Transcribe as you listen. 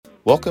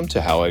Welcome to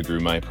How I Grew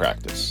My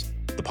Practice,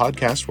 the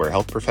podcast where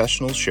health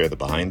professionals share the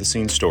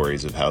behind-the-scenes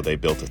stories of how they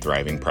built a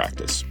thriving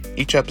practice.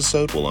 Each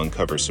episode will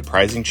uncover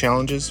surprising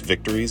challenges,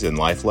 victories, and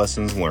life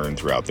lessons learned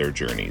throughout their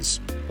journeys.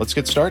 Let's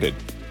get started.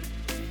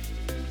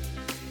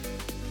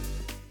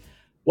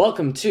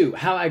 Welcome to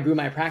How I Grew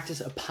My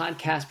Practice, a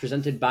podcast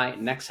presented by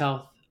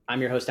NexHealth. I'm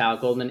your host,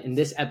 Alec Goldman. In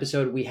this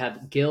episode, we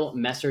have Gil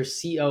Messer,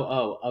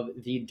 COO of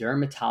the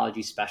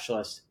Dermatology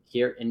Specialist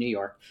here in New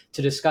York,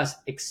 to discuss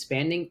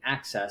expanding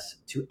access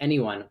to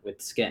anyone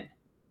with skin.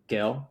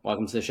 Gil,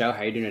 welcome to the show.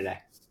 How are you doing today?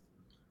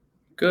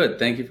 Good.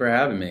 Thank you for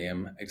having me.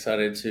 I'm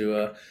excited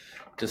to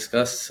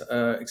discuss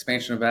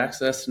expansion of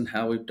access and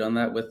how we've done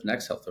that with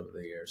NexHealth over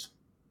the years.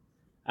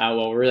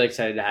 Well, we're really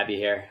excited to have you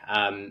here.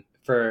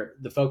 For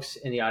the folks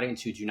in the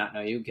audience who do not know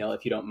you, Gil,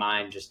 if you don't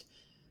mind just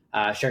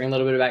sharing a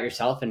little bit about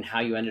yourself and how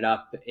you ended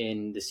up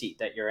in the seat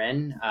that you're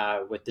in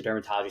with the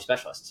dermatology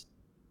specialists.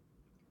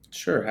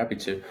 Sure, happy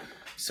to.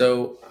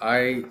 So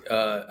I've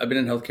been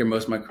in healthcare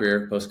most of my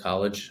career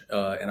post-college,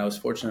 and I was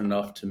fortunate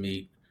enough to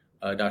meet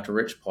Dr.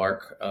 Rich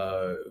Park,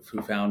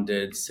 who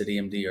founded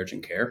CityMD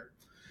Urgent Care.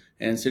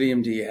 And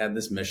CityMD had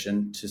this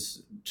mission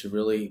to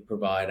really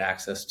provide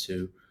access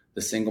to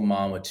the single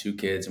mom with two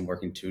kids and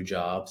working two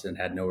jobs and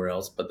had nowhere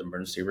else but the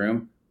emergency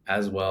room,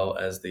 as well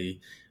as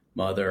the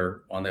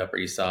mother on the Upper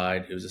East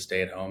Side who was a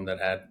stay-at-home that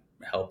had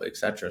help,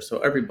 etc. So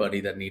everybody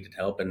that needed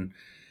help,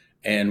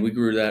 and we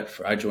grew that.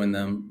 I joined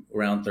them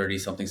around 30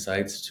 something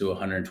sites to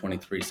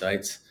 123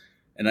 sites.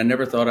 And I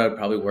never thought I would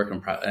probably work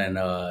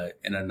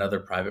in another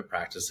private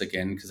practice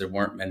again, because there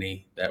weren't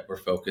many that were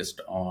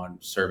focused on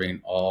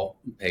serving all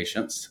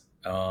patients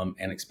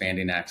and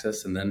expanding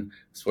access. And then I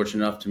was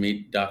fortunate enough to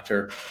meet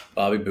Dr.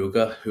 Bobby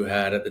Buca, who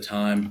had at the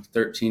time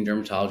 13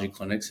 dermatology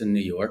clinics in New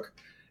York.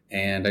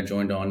 And I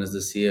joined on as the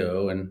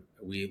CEO, and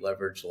we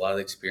leveraged a lot of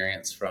the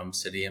experience from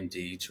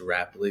CityMD to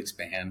rapidly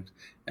expand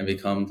and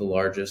become the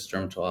largest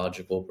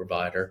dermatological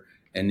provider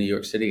in New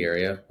York City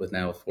area, with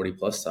now 40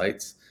 plus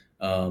sites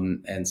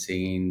and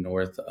seeing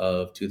north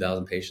of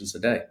 2,000 patients a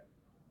day.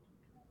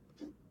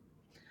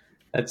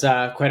 That's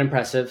quite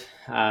impressive.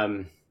 I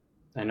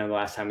know the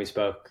last time we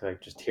spoke,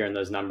 like just hearing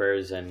those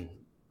numbers and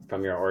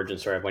from your origin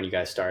story of when you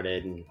guys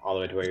started and all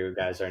the way to where you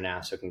guys are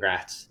now. So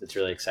congrats. It's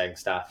really exciting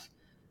stuff.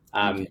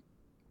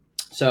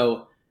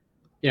 So,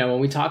 when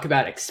we talk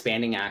about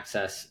expanding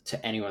access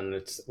to anyone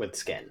that's with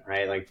skin,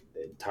 right? Like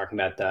talking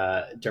about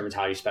the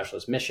dermatology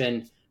specialist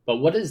mission, but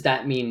what does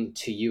that mean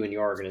to you and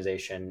your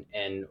organization,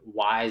 and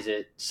why is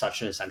it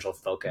such an essential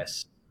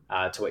focus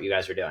to what you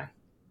guys are doing?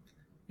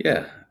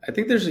 Yeah, I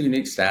think there's a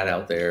unique stat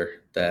out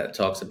there that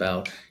talks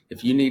about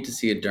if you need to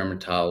see a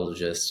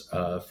dermatologist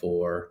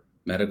for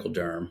medical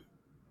derm,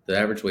 the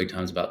average wait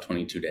time is about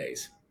 22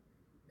 days.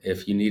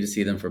 If you need to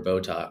see them for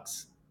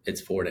Botox,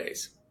 it's 4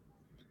 days.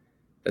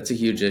 That's a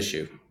huge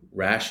issue.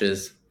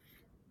 Rashes,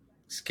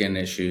 skin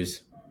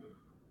issues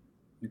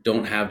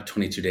don't have a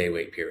 22-day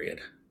wait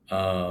period.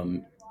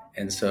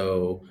 And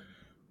so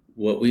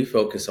what we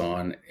focus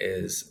on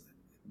is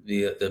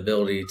the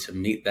ability to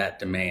meet that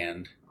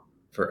demand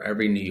for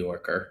every New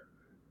Yorker,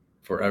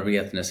 for every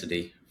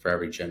ethnicity, for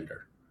every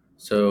gender.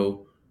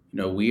 So,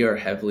 we are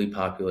heavily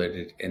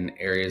populated in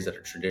areas that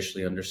are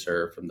traditionally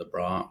underserved, from the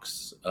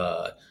Bronx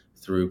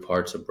through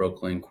parts of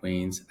Brooklyn,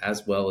 Queens,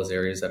 as well as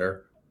areas that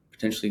are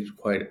potentially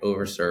quite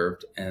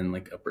overserved and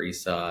like Upper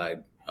East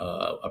Side,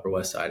 Upper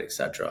West Side,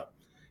 etc.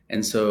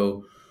 And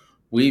so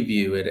we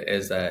view it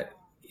as that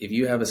if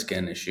you have a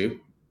skin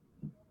issue,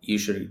 you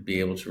should be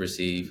able to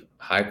receive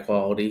high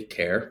quality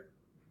care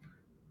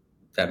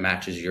that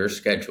matches your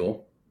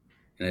schedule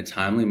in a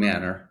timely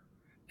manner,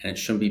 and it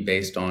shouldn't be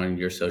based on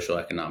your social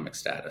economic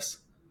status.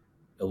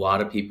 A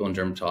lot of people in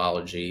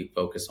dermatology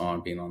focus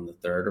on being on the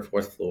third or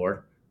fourth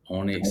floor,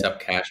 only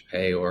accept cash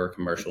pay or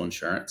commercial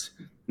insurance.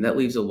 And that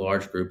leaves a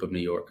large group of New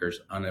Yorkers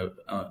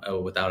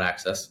without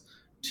access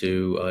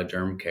to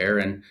derm care.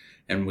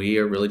 And we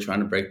are really trying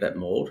to break that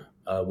mold.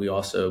 We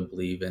also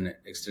believe in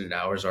extended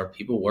hours. Our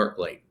people work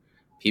late.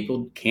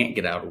 People can't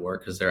get out of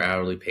work because they're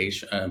hourly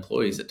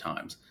employees at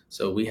times.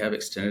 So we have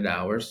extended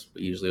hours.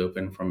 We usually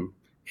open from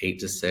 8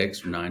 to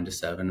 6 or 9 to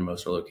 7 in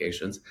most of our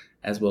locations,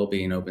 as well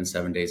being open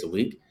 7 days a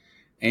week.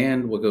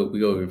 And we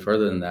go even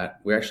further than that.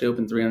 We're actually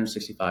open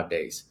 365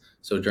 days.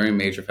 So during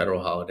major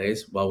federal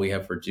holidays, while we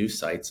have reduced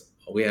sites,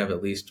 we have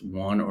at least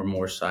one or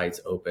more sites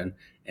open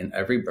in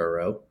every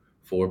borough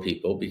for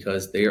people,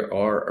 because there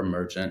are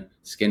emergent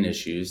skin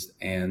issues,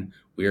 and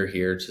we are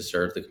here to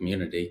serve the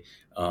community.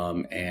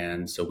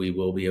 And so we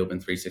will be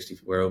open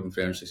we're open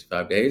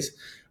 365 days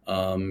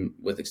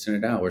with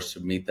extended hours to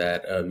meet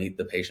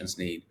the patient's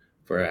need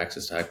for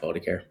access to high quality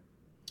care.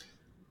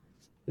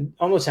 It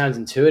almost sounds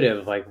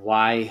intuitive. Like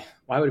why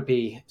would it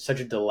be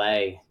such a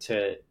delay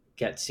to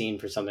get seen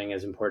for something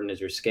as important as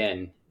your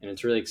skin? And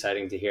it's really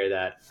exciting to hear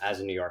that as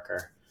a New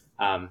Yorker,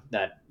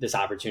 that this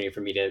opportunity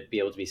for me to be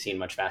able to be seen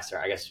much faster,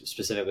 I guess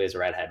specifically as a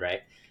redhead,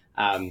 right,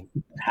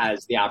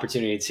 has the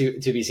opportunity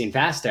to be seen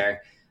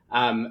faster.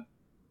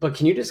 But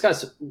can you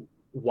discuss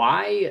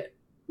why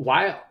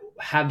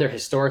have there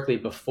historically,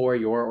 before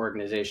your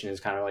organization has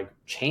kind of like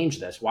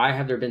changed this, why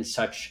have there been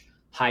such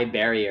high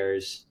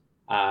barriers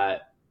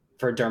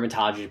for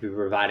dermatology to be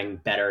providing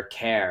better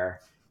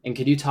care? And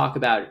could you talk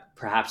about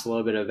perhaps a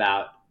little bit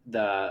about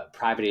the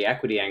private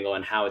equity angle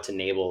and how it's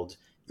enabled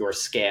your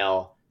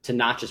scale to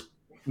not just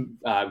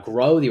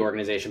grow the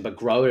organization, but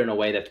grow it in a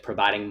way that's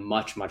providing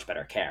much, much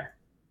better care?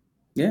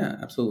 Yeah,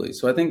 absolutely.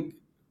 So I think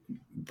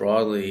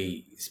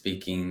broadly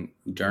speaking,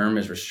 derm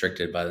is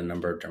restricted by the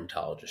number of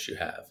dermatologists you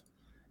have.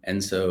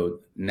 And so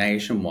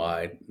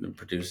nationwide it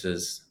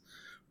produces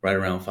right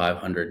around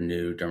 500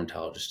 new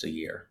dermatologists a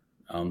year.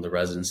 The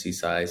residency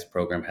size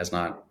program has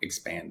not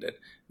expanded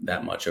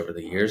that much over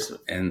the years.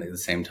 And at the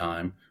same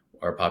time,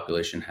 our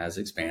population has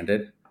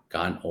expanded,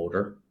 gotten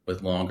older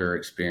with longer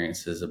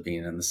experiences of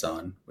being in the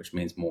sun, which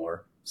means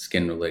more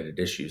skin related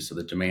issues. So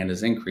the demand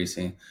is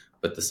increasing,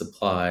 but the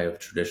supply of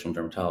traditional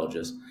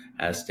dermatologists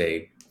has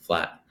stayed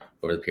flat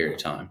over the period of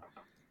time.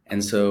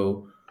 And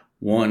so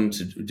one,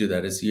 to do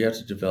that is you have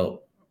to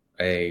develop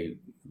a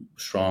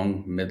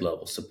strong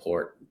mid-level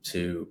support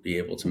to be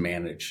able to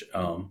manage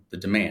the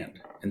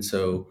demand. And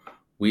so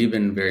we've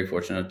been very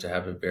fortunate to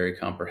have a very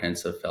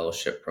comprehensive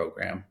fellowship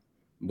program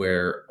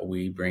where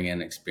we bring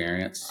in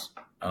experienced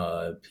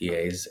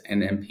PAs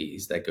and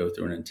NPs that go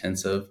through an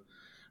intensive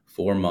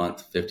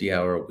 4-month,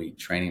 50-hour-a-week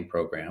training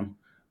program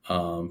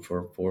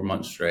for 4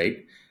 months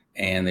straight.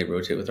 And they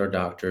rotate with our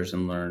doctors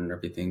and learn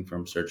everything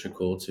from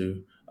surgical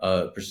to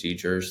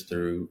procedures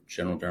through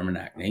general derm and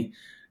acne.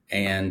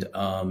 And,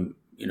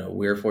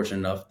 we're fortunate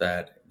enough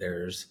that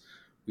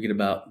we get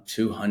about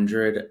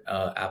 200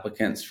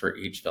 applicants for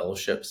each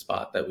fellowship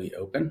spot that we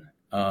open.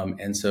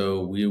 And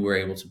so we were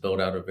able to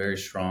build out a very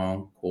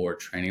strong core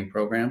training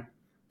program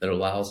that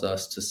allows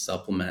us to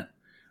supplement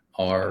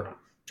our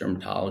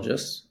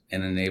dermatologists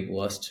and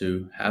enable us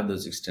to have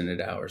those extended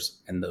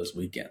hours and those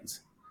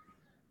weekends.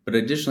 But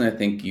additionally, I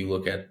think you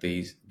look at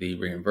the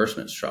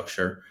reimbursement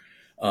structure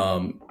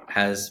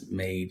has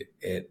made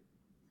it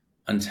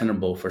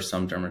untenable for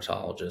some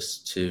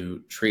dermatologists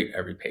to treat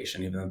every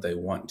patient, even if they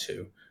want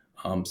to.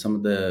 Some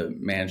of the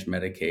managed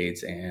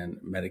Medicaids and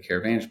Medicare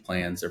Advantage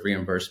plans, the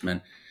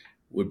reimbursement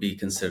would be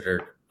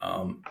considered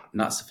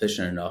not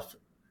sufficient enough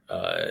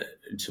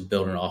to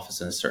build an office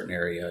in a certain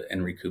area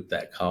and recoup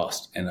that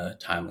cost in a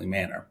timely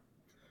manner.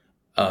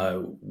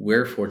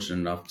 We're fortunate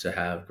enough to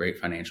have great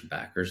financial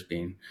backers,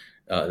 being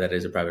that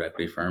is a private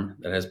equity firm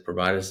that has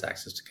provided us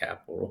access to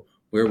capital,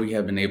 where we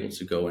have been able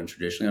to go in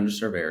traditionally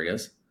underserved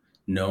areas,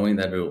 knowing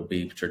that it will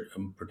be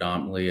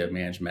predominantly a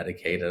managed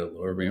Medicaid at a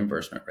lower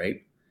reimbursement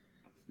rate,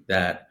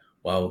 that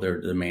while their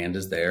demand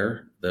is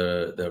there,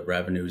 the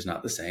revenue is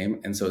not the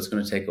same. And so it's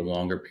going to take a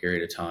longer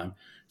period of time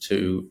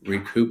to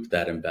recoup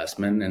that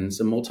investment. And it's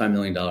a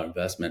multi-million-dollar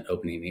investment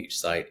opening each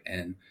site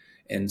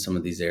in some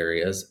of these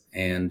areas.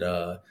 And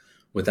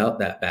without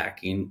that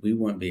backing, we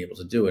wouldn't be able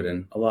to do it.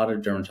 And a lot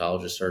of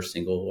dermatologists are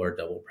single or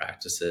double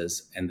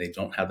practices, and they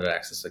don't have that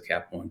access to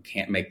capital and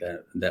can't make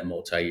that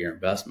multi-year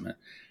investment.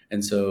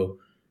 And so,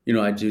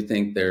 I do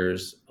think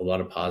there's a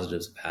lot of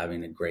positives of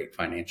having a great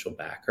financial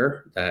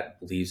backer that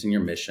believes in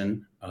your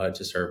mission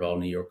to serve all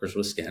New Yorkers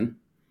with skin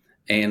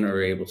and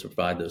are able to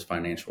provide those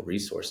financial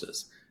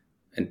resources.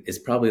 And it's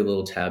probably a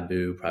little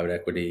taboo, private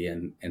equity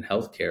and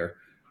healthcare,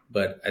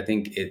 but I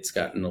think it's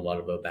gotten a lot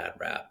of a bad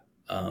rap.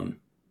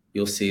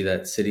 You'll see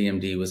that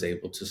CityMD was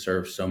able to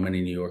serve so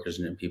many New Yorkers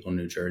and people in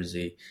New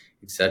Jersey,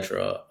 et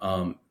cetera,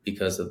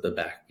 because of the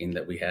backing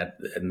that we had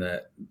in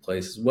that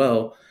place as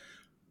well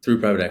through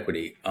private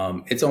equity.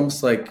 It's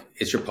almost like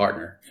it's your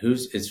partner.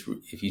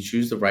 If you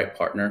choose the right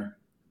partner,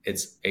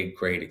 it's a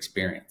great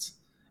experience.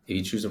 If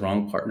you choose the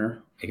wrong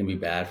partner, it can be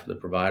bad for the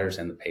providers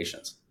and the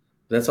patients.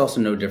 But that's also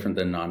no different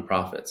than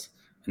nonprofits.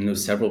 I know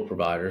several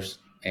providers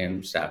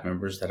and staff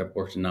members that have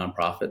worked in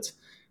nonprofits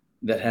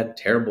that had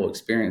terrible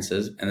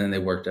experiences, and then they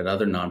worked at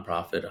other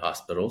nonprofit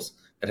hospitals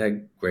that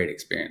had great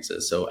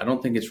experiences. So I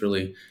don't think it's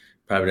really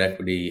private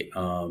equity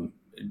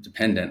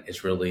dependent.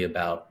 It's really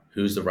about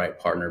who's the right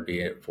partner,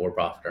 be it for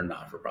profit or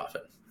not for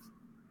profit.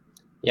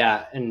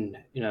 Yeah. And,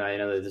 I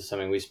know that this is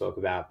something we spoke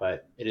about,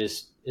 but it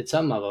is, at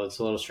some level, it's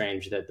a little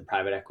strange that the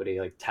private equity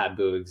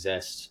taboo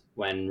exists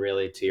when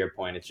really, to your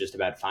point, it's just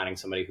about finding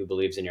somebody who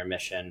believes in your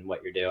mission,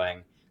 what you're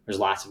doing. There's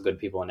lots of good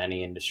people in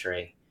any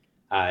industry.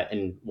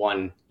 And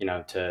one,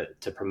 to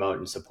promote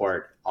and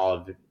support all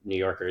of New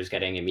Yorkers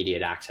getting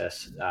immediate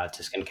access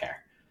to skincare.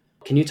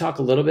 Can you talk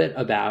a little bit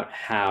about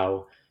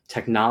how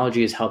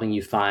technology is helping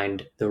you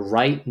find the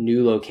right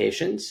new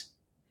locations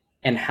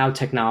and how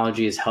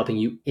technology is helping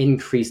you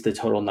increase the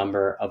total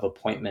number of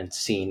appointments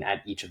seen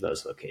at each of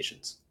those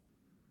locations?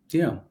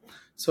 Yeah.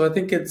 So I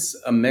think it's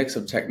a mix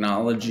of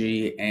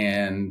technology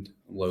and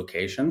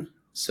location.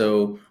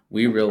 So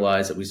we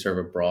realize that we serve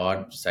a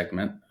broad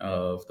segment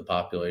of the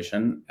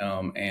population,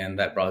 and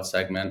that broad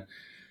segment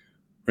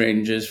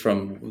ranges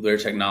from their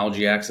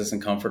technology access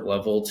and comfort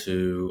level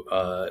to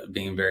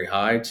being very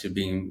high to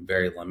being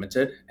very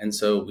limited. And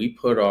so we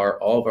put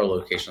all of our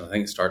locations, I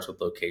think it starts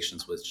with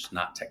locations which is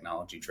not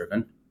technology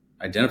driven.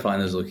 Identifying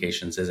those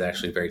locations is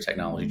actually very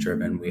technology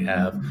driven. We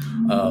have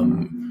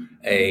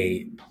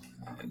a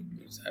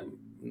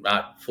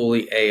not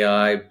fully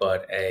AI,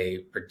 but a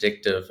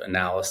predictive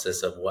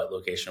analysis of what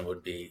location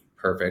would be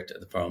perfect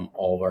from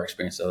all of our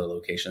experience at other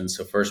locations.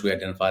 So first we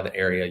identify the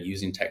area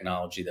using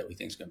technology that we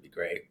think is going to be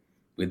great.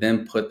 We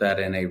then put that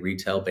in a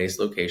retail-based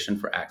location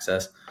for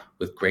access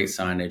with great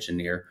signage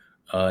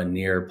and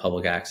near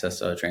public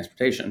access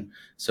transportation.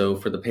 So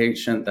for the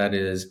patient that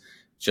is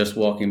just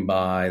walking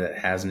by, that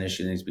has an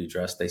issue that needs to be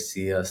addressed, they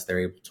see us, they're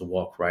able to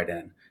walk right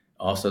in.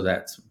 Also,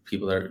 that's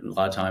people that a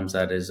lot of times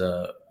that is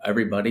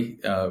everybody,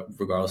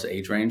 regardless of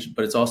age range,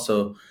 but it's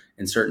also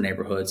in certain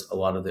neighborhoods, a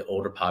lot of the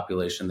older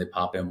population, they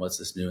pop in, what's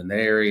this new in the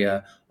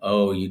area?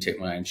 Oh, you take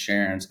my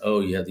insurance. Oh,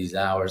 you have these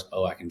hours.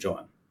 Oh, I can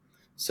join.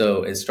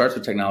 So it starts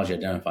with technology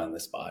identifying the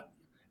spot.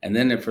 And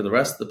then for the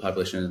rest of the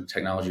population,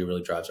 technology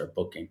really drives our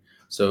booking.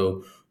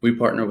 So we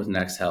partner with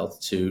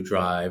NexHealth to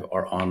drive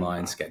our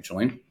online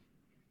scheduling.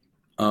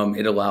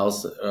 It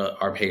allows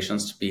our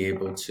patients to be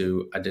able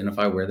to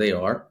identify where they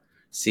are,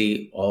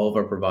 see all of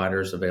our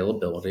providers'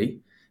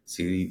 availability,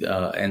 see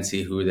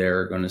who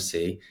they're going to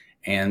see,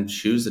 and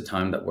choose the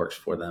time that works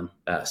for them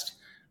best.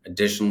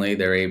 Additionally,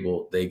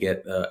 they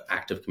get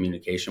active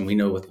communication. We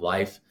know with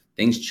life,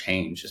 things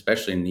change,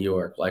 especially in New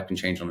York. Life can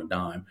change on a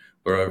dime,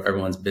 where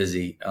everyone's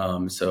busy.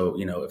 So,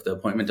 if the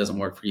appointment doesn't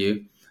work for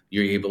you,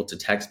 you're able to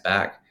text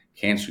back,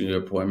 cancel your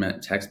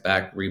appointment, text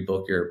back,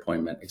 rebook your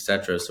appointment,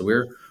 etc. So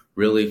we're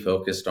really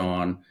focused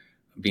on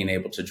being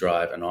able to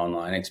drive an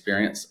online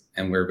experience,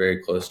 and we're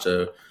very close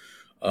to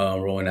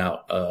rolling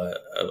out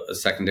a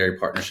secondary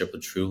partnership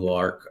with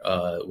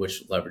TrueLark,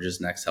 which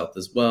leverages NexHealth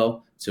as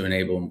well to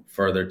enable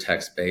further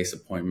text-based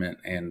appointment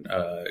and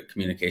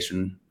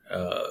communication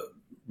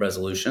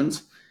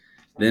resolutions.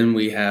 Then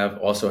we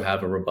also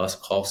have a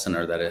robust call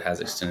center that it has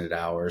extended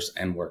hours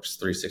and works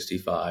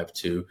 365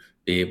 to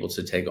be able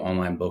to take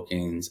online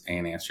bookings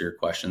and answer your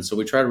questions. So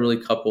we try to really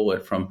couple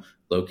it from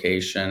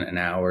location and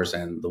hours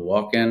and the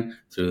walk-in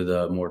through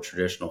the more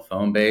traditional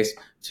phone-based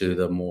to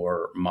the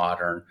more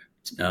modern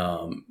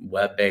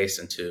web-based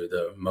and to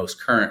the most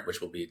current,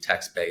 which will be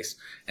text-based.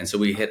 And so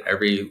we hit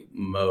every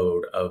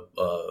mode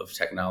of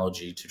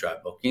technology to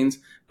drive bookings,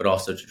 but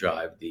also to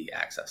drive the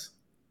access.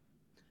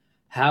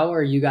 How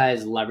are you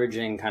guys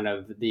leveraging kind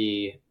of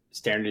the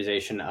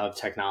standardization of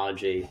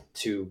technology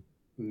to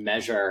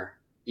measure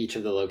each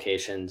of the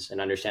locations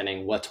and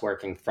understanding what's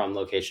working from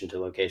location to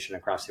location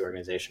across the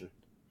organization?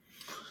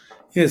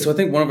 Yeah, so I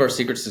think one of our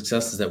secret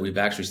successes is that we've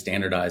actually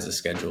standardized the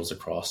schedules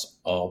across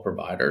all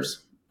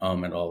providers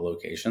at all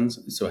locations.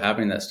 So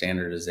having that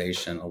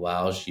standardization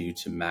allows you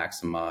to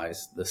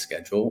maximize the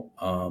schedule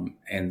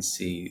and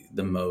see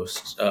the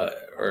most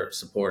or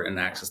support and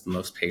access the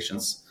most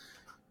patients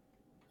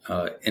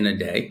in a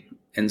day.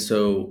 And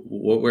so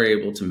what we're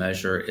able to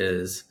measure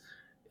is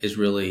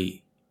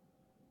really,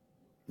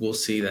 we'll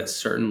see that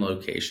certain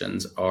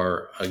locations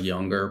are a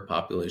younger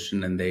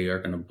population and they are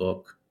going to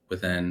book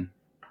within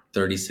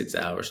 36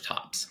 hours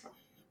tops.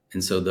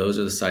 And so those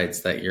are the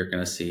sites that you're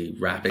going to see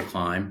rapid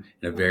climb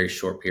in a very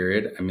short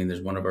period. I mean,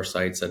 there's one of our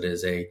sites that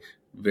is a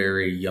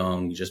very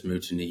young, just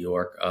moved to New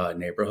York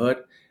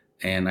neighborhood.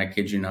 And I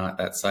kid you not,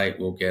 that site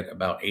will get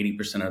about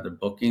 80% of their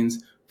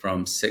bookings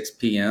from 6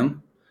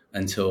 p.m.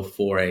 until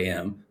 4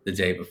 a.m. the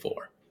day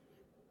before.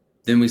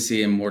 Then we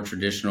see in more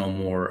traditional,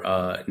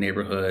 more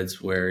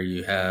neighborhoods where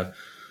you have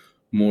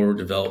more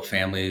developed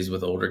families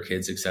with older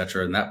kids, et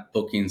cetera. And that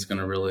booking is going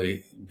to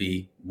really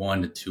be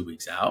 1 to 2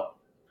 weeks out.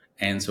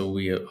 And so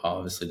we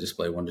obviously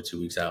display 1 to 2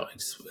 weeks out,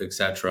 et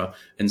cetera.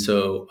 And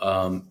so,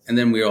 and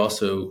then we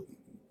also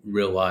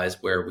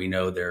realize where we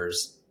know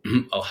there's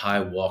a high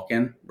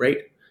walk-in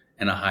rate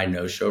and a high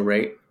no-show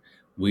rate.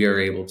 We are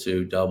able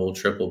to double,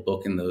 triple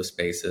book in those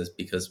spaces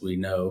because we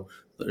know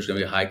there's going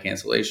to be a high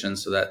cancellation.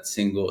 So that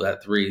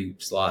 3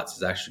 slots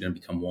is actually going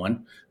to become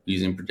 1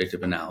 using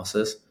predictive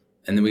analysis.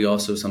 And then we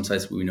also, some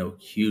sites we know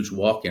huge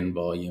walk-in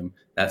volume,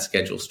 that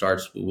schedule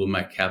starts, we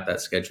might cap that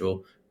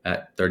schedule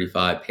at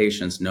 35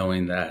 patients,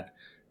 knowing that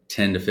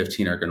 10 to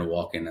 15 are going to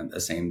walk in at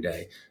the same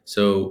day.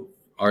 So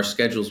our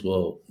schedules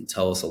will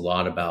tell us a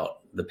lot about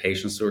the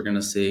patients that we're going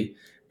to see,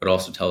 but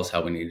also tell us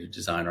how we need to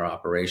design our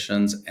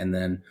operations. And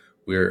then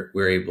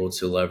we're able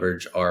to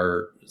leverage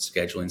our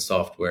scheduling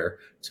software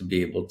to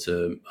be able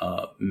to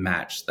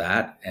match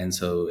that. And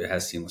so it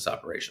has seamless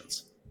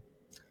operations.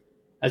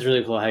 That's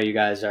really cool how you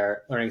guys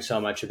are learning so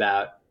much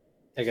about,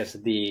 I guess,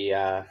 the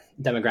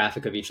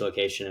demographic of each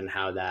location and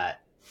how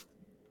that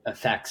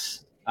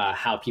affects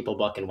how people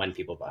book and when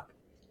people book.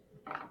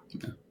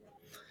 Yeah.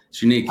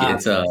 It's unique.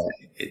 It's I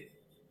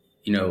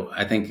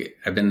think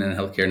I've been in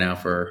healthcare now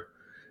for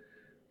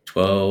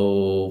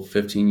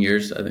 15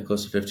 years, I think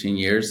close to 15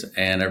 years.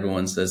 And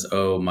everyone says,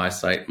 oh, my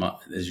site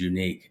is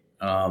unique.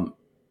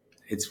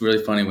 It's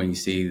really funny when you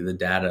see the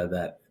data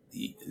that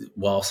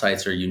while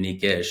sites are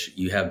unique-ish,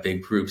 you have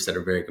big groups that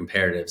are very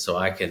comparative. So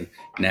I can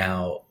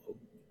now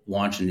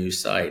launch a new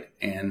site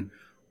and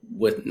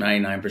with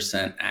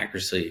 99%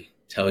 accuracy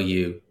tell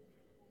you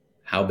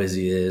how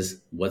busy it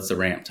is, what's the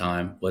ramp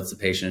time, what's the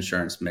patient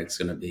insurance mix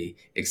going to be,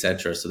 et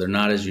cetera. So they're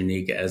not as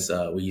unique as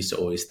we used to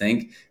always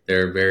think.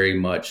 They're very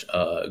much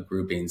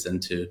groupings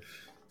into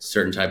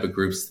certain type of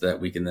groups that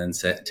we can then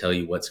tell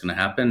you what's going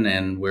to happen,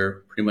 and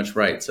we're pretty much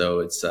right. So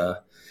it's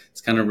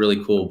kind of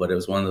really cool, but it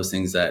was one of those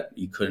things that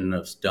you couldn't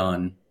have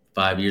done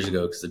 5 years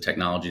ago because the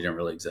technology didn't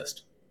really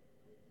exist.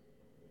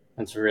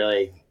 That's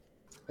really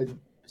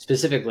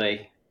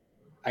specifically,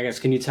 I guess,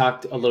 can you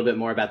talk a little bit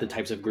more about the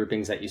types of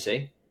groupings that you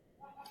see?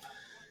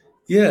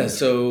 Yeah,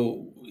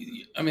 so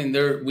I mean,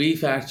 we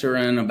factor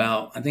in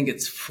about, I think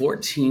it's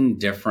 14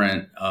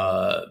 different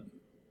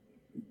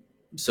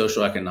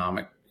social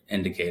economic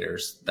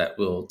indicators that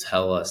will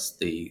tell us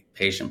the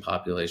patient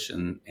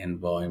population and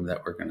volume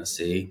that we're going to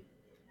see,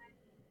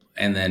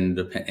 and then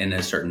in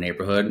a certain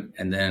neighborhood,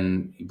 and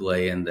then you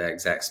lay in the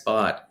exact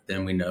spot,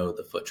 then we know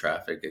the foot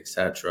traffic,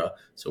 etc.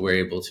 So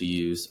we're able to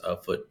use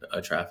foot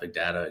traffic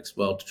data as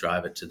well to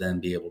drive it, to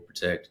then be able to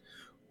predict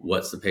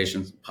what's the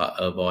patient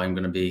volume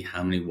going to be,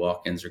 how many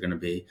walk-ins are going to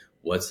be,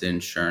 what's the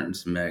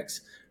insurance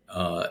mix,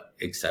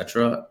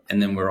 etc.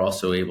 And then we're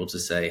also able to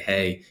say,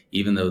 hey,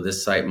 even though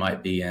this site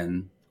might be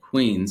in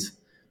Queens,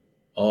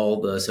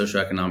 all the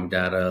socioeconomic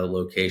data,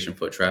 location,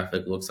 foot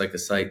traffic looks like a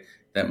site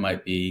that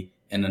might be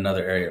in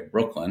another area of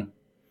Brooklyn.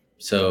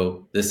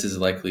 So this is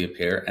likely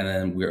appear. And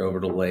then we're over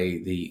to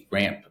lay the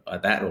ramp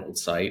at that old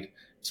site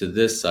to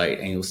this site,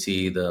 and you'll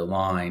see the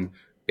line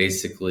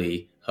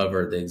basically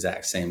hover the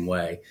exact same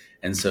way.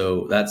 And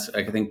so that's,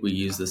 I think we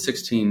use the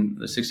 16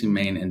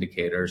 main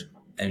indicators,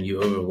 and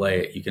you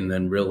overlay it, you can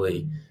then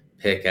really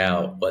pick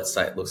out what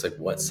site looks like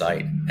what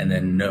site, and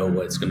then know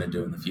what it's going to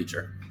do in the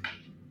future.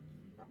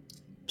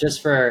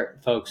 Just for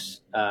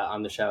folks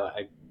on the show,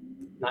 I'm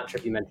not sure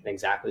if you mentioned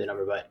exactly the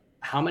number, but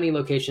how many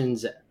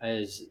locations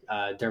is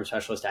Derm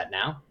Specialist at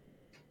now?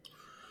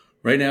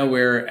 Right now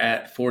we're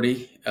at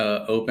 40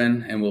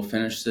 open, and we'll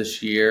finish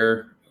this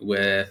year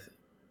with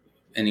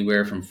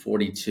anywhere from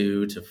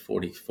 42 to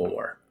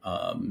 44.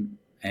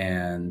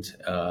 And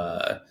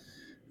the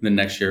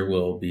next year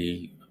we'll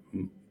be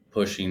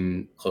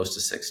pushing close to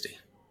 60.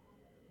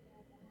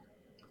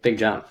 Big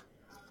jump.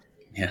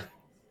 Yeah,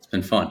 it's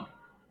been fun.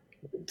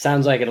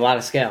 Sounds like it, a lot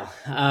of scale.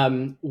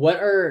 What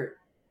are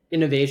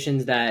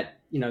innovations that,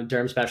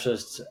 derm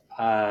specialists,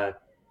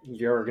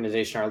 your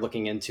organization are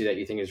looking into that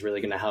you think is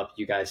really going to help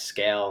you guys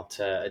scale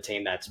to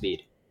attain that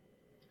speed?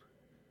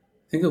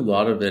 I think a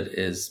lot of it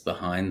is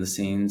behind the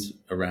scenes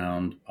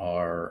around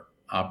our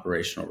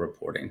operational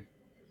reporting.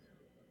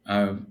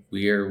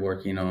 We are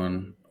working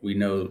on,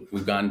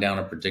 we've gone down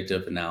a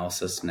predictive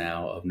analysis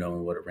now of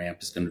knowing what a ramp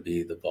is going to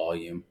be, the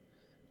volume.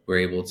 We're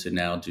able to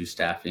now do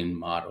staffing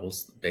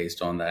models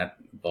based on that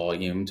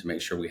volume to make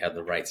sure we have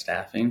the right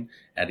staffing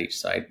at each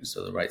site.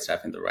 So the right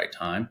staffing at the right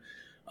time,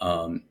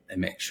 and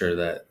make sure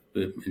that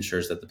it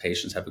ensures that the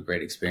patients have a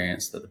great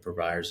experience, that the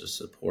providers are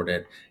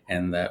supported,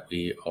 and that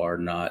we are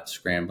not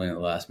scrambling at the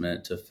last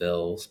minute to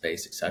fill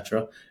space, et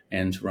cetera,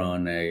 and to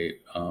run a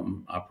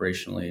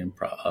operationally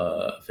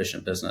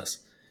efficient business.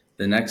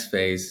 The next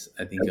phase,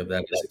 I think of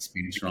that as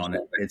expansion on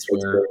it. It's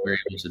where we're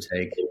able to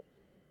take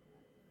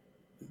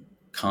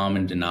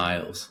common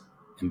denials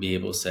and be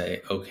able to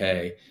say,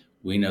 okay,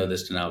 we know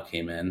this denial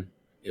came in.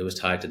 It was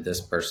tied to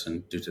this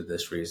person due to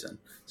this reason.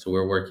 So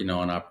we're working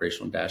on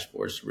operational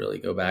dashboards to really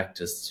go back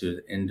just to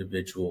the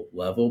individual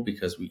level,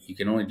 because you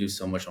can only do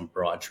so much on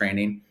broad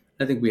training.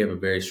 I think we have a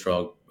very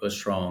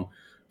strong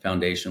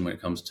foundation when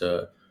it comes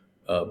to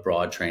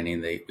broad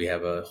training. We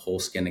have a whole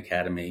skin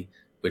academy,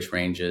 which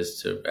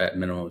ranges to at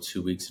minimum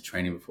 2 weeks of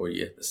training before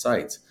you hit the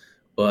sites.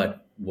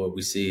 But what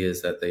we see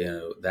is that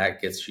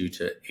that gets you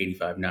to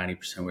 85,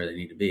 90% where they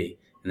need to be.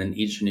 And then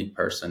each unique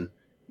person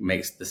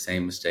makes the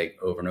same mistake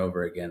over and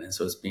over again. And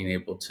so it's being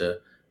able to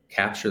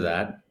capture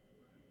that,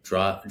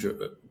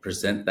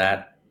 present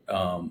that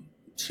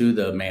to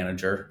the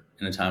manager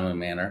in a timely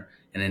manner,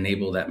 and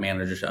enable that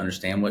manager to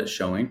understand what it's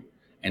showing,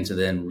 and to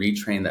then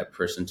retrain that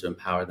person to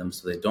empower them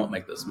so they don't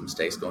make those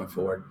mistakes going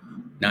forward.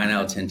 9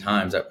 out of 10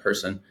 times that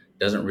person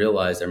doesn't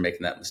realize they're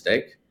making that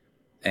mistake,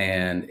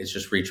 and it's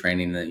just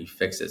retraining, and then you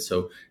fix it.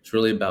 So it's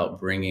really about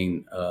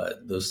bringing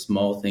those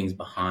small things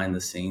behind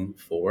the scene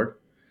forward.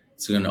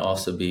 It's going to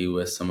also be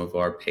with some of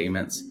our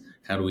payments.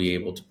 How do we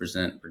able to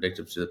present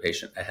predictive to the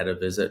patient ahead of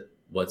visit?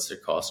 What's their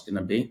cost going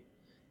to be?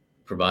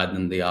 Provide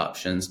them the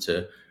options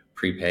to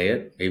prepay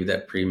it. Maybe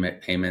that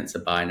payment's a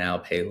buy now,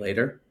 pay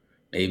later.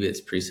 Maybe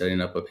it's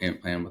pre-setting up a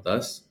payment plan with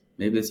us.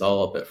 Maybe it's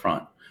all up at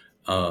front.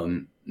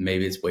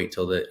 Maybe it's wait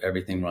till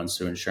everything runs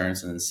through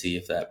insurance and then see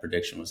if that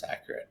prediction was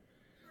accurate.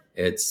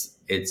 It's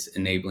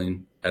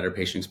enabling better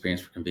patient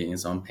experience for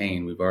convenience on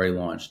pain. We've already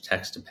launched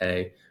text to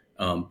pay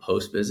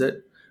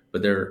post-visit,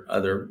 but there are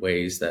other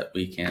ways that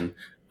we can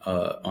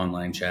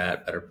online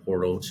chat, better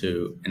portal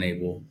to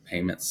enable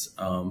payments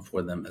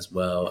for them as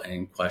well,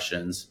 and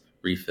questions,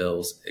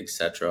 refills,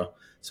 etc.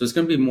 So it's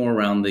going to be more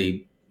around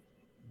the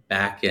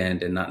back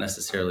end and not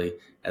necessarily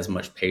as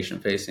much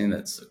patient facing.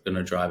 That's going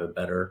to drive a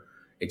better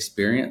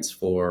experience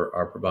for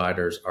our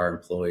providers, our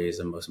employees,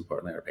 and most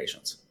importantly, our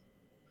patients.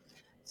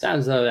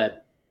 Sounds though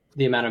that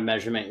the amount of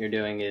measurement you're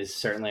doing is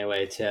certainly a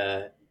way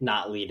to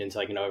not lead into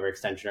like an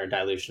overextension or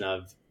dilution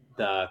of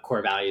the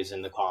core values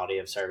and the quality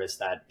of service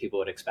that people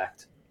would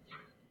expect.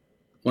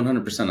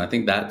 100%. I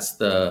think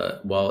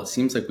while it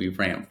seems like we've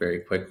ramped very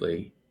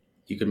quickly,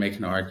 you could make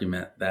an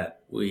argument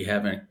that we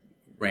haven't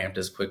ramped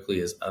as quickly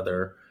as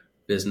other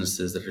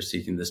businesses that are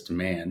seeking this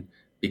demand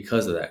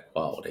because of that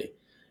quality.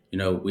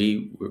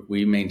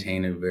 We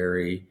maintain a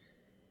very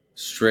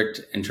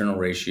strict internal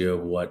ratio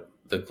of what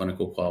the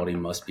clinical quality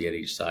must be at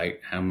each site,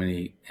 how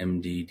many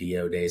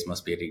MD/DO days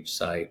must be at each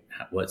site,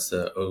 what's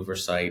the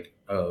oversight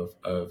of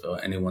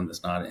anyone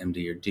that's not an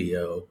MD or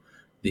DO.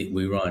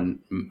 We run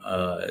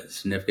a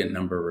significant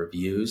number of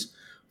reviews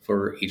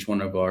for each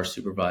one of our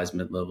supervised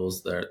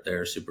mid-levels.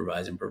 Their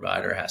supervising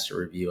provider has to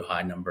review a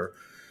high number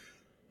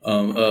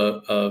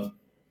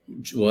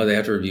they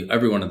have to review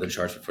every one of the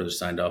charts before they're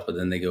signed off, but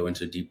then they go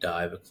into a deep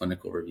dive, a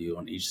clinical review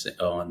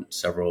on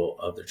several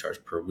of their charts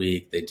per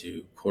week. They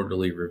do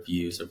quarterly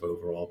reviews of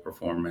overall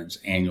performance,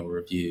 annual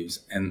reviews,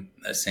 and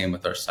the same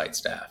with our site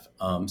staff.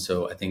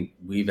 So I think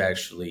we've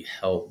actually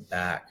held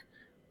back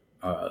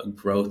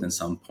growth in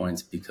some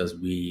points because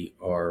we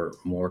are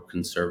more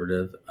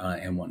conservative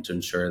and want to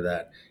ensure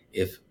that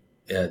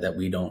that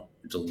we don't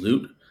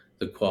dilute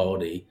the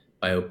quality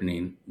by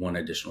opening one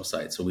additional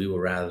site. So we will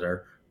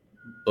rather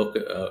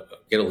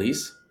get a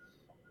lease,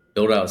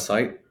 build out a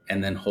site,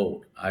 and then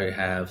hold. I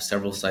have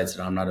several sites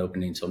that I'm not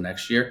opening until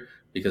next year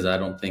because I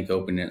don't think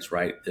opening it's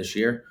right this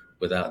year.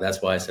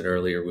 That's why I said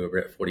earlier we were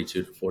at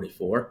 42 to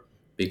 44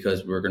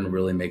 because we're going to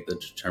really make the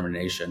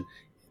determination: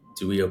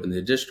 do we open the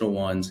additional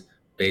ones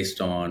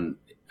based on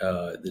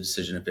the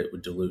decision if it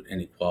would dilute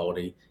any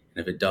quality?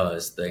 And if it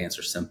does, the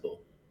answer is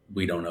simple: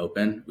 we don't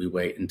open. We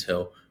wait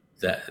until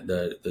that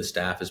the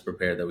staff is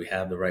prepared, that we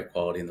have the right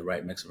quality and the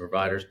right mix of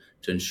providers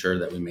to ensure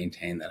that we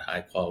maintain that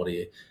high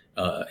quality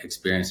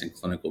experience in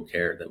clinical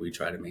care that we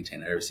try to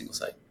maintain at every single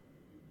site.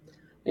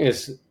 I think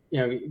it's,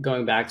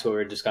 going back to what we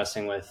were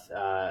discussing with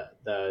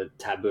the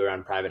taboo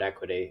around private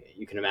equity,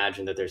 you can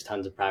imagine that there's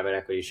tons of private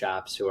equity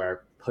shops who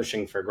are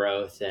pushing for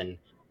growth and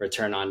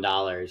return on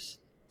dollars.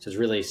 So it's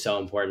really so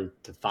important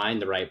to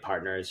find the right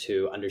partners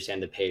who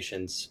understand the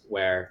patients,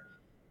 where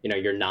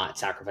you're not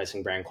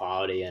sacrificing brand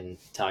quality and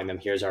telling them,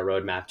 here's our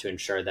roadmap to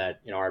ensure that,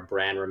 our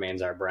brand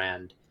remains our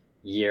brand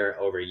year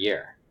over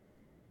year.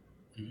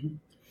 Mm-hmm.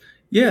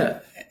 Yeah.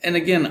 And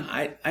again,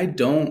 I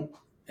don't,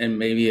 and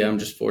maybe I'm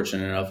just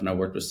fortunate enough, and I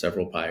worked with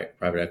several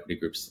private equity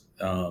groups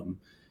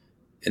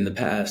in the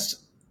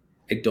past.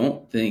 I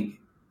don't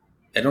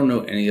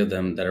know any of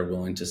them that are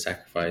willing to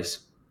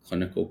sacrifice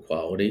clinical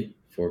quality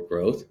for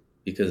growth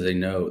because they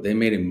know they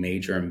made a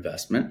major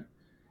investment.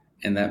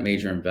 And that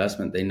major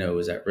investment they know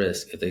is at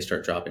risk if they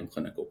start dropping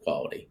clinical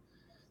quality.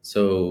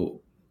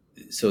 So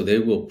they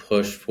will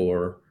push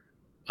for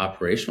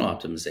operational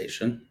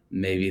optimization.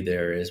 Maybe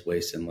there is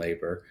waste in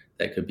labor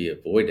that could be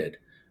avoided,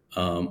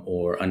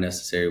 or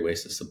unnecessary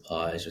waste of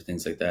supplies or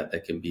things like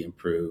that can be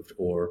improved,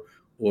 or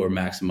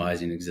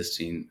maximizing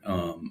existing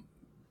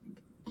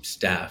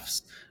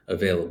staff's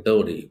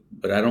availability.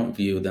 But I don't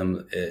view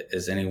them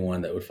as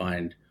anyone that would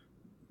find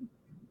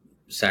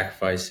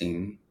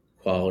sacrificing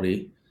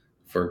quality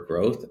for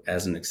growth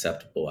as an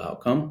acceptable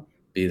outcome,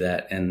 be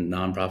that in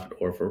nonprofit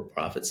or for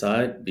profit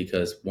side,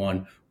 because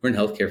one, we're in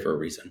healthcare for a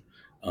reason.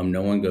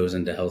 No one goes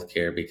into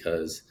healthcare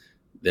because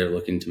they're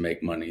looking to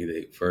make money.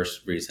 The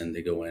first reason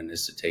they go in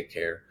is to take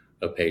care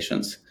of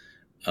patients.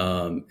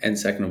 And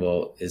second of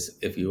all, is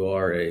if you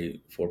are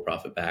a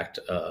for-profit backed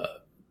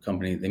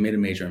company, they made a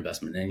major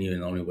investment in you,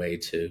 and the only way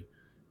to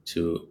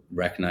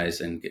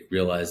recognize and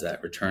realize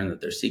that return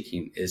that they're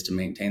seeking is to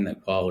maintain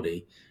that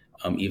quality,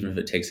 even if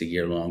it takes a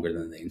year longer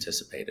than they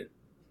anticipated.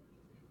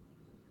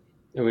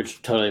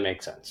 Which totally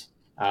makes sense.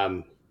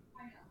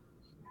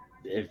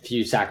 If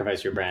you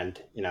sacrifice your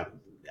brand,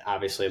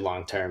 obviously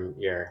long term,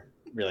 you're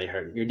really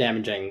hurting. You're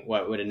damaging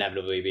what would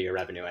inevitably be your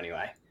revenue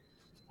anyway.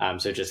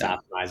 So just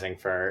optimizing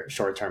for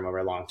short term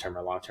over long term,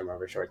 or long term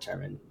over short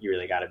term, and you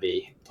really got to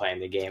be playing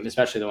the game,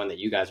 especially the one that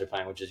you guys are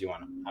playing, which is you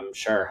want, I'm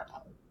sure,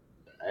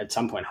 at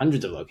some point,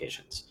 hundreds of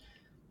locations.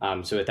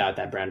 So without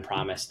that brand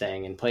promise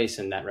staying in place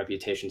and that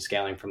reputation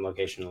scaling from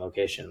location to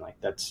location, like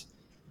that's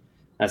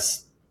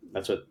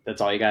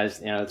all you guys,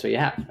 that's what you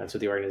have. That's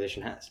what the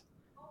organization has.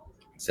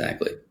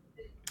 Exactly.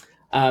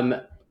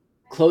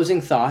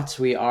 Closing thoughts.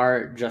 We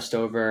are just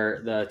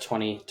over the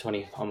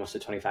 20, almost to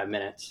 25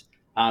 minutes.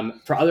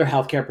 For other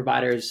healthcare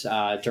providers,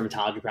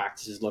 dermatology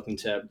practices looking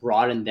to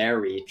broaden their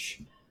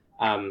reach,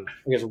 I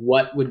guess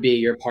what would be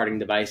your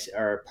parting advice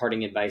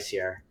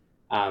here?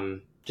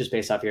 Just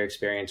based off your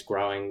experience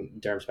growing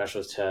derm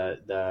specialists to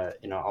the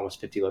almost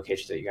 50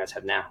 locations that you guys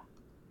have now.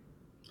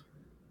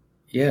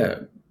 Yeah,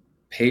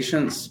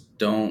 patients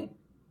don't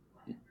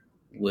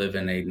live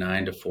in a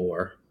 9 to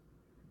 4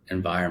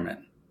 environment.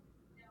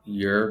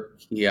 Your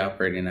key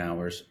operating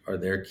hours are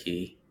their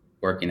key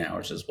working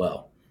hours as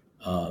well.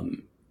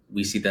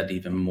 We see that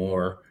even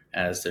more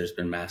as there's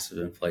been massive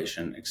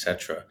inflation, et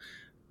cetera.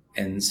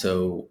 And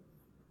so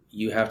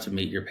you have to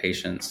meet your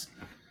patients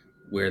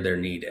where their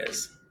need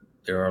is.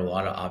 there are a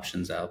lot of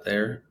options out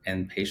there,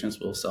 and patients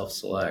will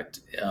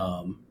self-select.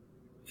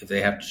 If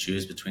they have to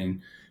choose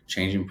between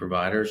changing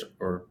providers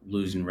or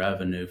losing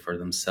revenue for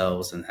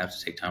themselves and have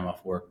to take time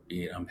off work,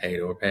 be it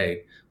unpaid or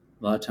paid,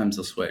 a lot of times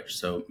they'll switch.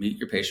 So meet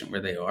your patient where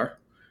they are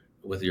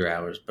with your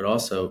hours, but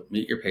also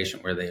meet your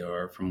patient where they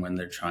are from when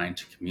they're trying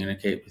to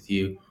communicate with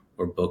you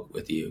or book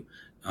with you.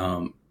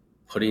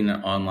 Putting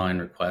an online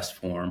request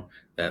form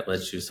that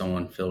lets you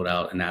someone fill it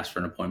out and ask for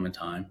an appointment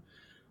time,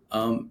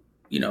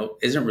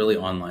 isn't really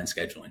online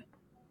scheduling.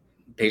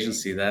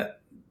 Patients see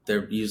that,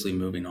 they're usually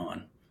moving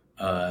on.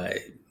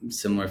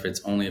 Similar if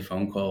it's only a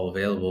phone call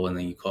available and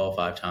then you call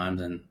 5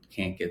 times and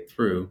can't get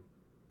through,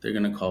 they're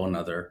going to call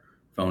another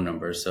phone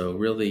number. So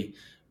really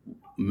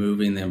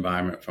moving the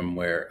environment from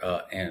where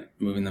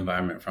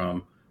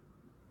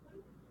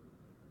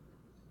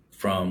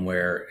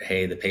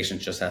hey, the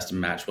patient just has to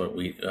match what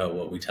we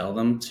tell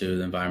them, to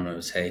the environment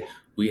is, hey,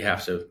 we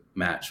have to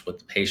match what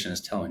the patient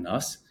is telling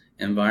us.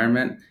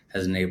 Environment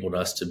has enabled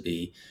us to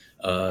be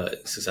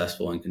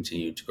successful and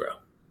continue to grow.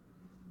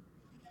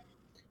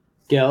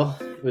 Gil,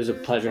 it was a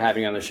pleasure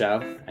having you on the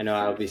show. I know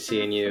I'll be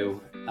seeing you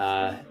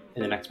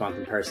in the next month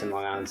in person in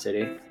Long Island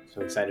City,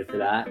 so I'm excited for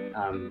that.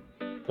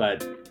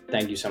 But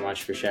thank you so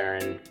much for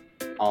sharing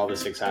all the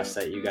success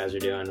that you guys are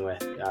doing with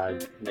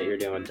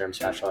Derm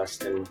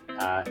Specialist, and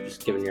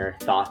just giving your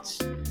thoughts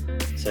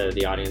to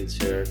the audience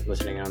who are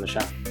listening on the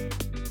show.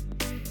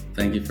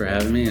 Thank you for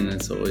having me, and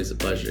it's always a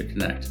pleasure to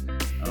connect.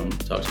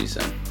 Talk to you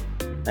soon.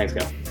 Thanks,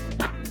 Gil.